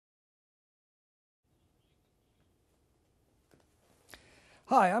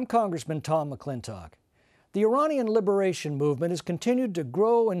Hi, I'm Congressman Tom McClintock. The Iranian liberation movement has continued to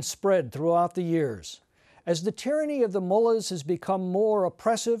grow and spread throughout the years. As the tyranny of the mullahs has become more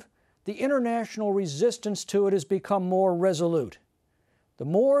oppressive, the international resistance to it has become more resolute. The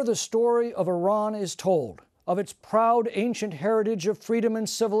more the story of Iran is told, of its proud ancient heritage of freedom and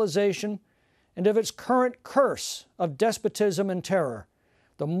civilization, and of its current curse of despotism and terror,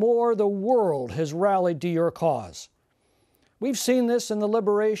 the more the world has rallied to your cause. We've seen this in the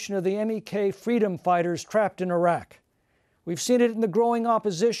liberation of the MEK freedom fighters trapped in Iraq. We've seen it in the growing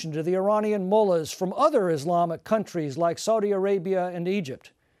opposition to the Iranian mullahs from other Islamic countries like Saudi Arabia and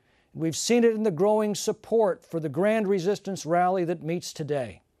Egypt. We've seen it in the growing support for the grand resistance rally that meets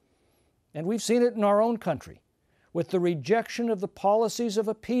today. And we've seen it in our own country, with the rejection of the policies of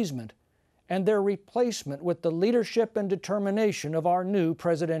appeasement and their replacement with the leadership and determination of our new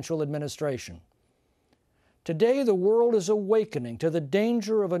presidential administration. Today, the world is awakening to the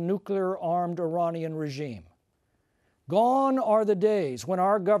danger of a nuclear-armed Iranian regime. Gone are the days when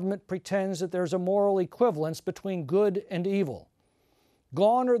our government pretends that there's a moral equivalence between good and evil.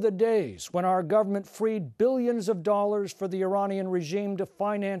 Gone are the days when our government freed billions of dollars for the Iranian regime to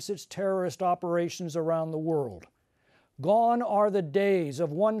finance its terrorist operations around the world. Gone are the days of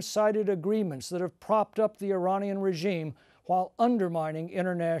one-sided agreements that have propped up the Iranian regime while undermining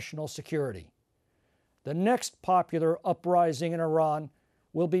international security. The next popular uprising in Iran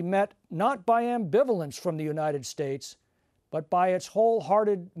will be met not by ambivalence from the United States, but by its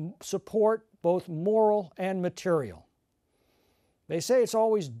wholehearted support, both moral and material. They say it's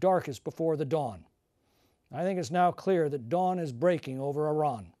always darkest before the dawn. I think it's now clear that dawn is breaking over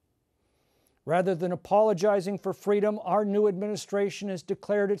Iran. Rather than apologizing for freedom, our new administration has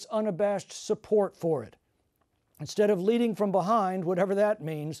declared its unabashed support for it. Instead of leading from behind, whatever that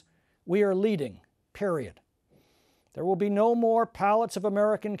means, we are leading, period. There will be no more pallets of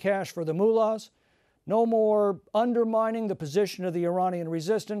American cash for the mullahs, no more undermining the position of the Iranian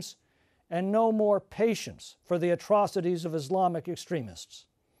resistance, and no more patience for the atrocities of Islamic extremists.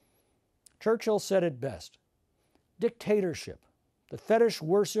 Churchill said it best: dictatorship, the fetish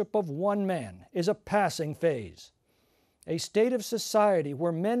worship of one man, is a passing phase. A state of society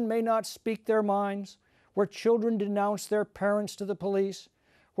where men may not speak their minds, where children denounce their parents to the police,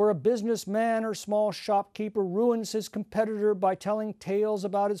 where a businessman or small shopkeeper ruins his competitor by telling tales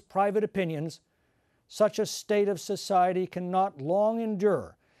about his private opinions, such a state of society cannot long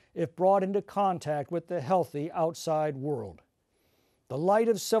endure if brought into contact with the healthy outside world. The light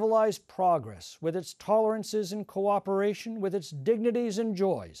of civilized progress, with its tolerances and cooperation, with its dignities and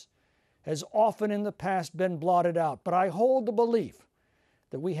joys, has often in the past been blotted out. But I hold the belief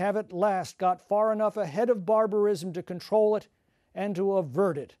that we have at last got far enough ahead of barbarism to control it and to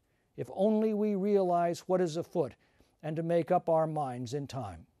avert it, if only we realize what is afoot and to make up our minds in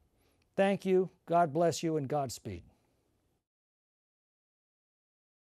time. Thank you, God bless you, and Godspeed.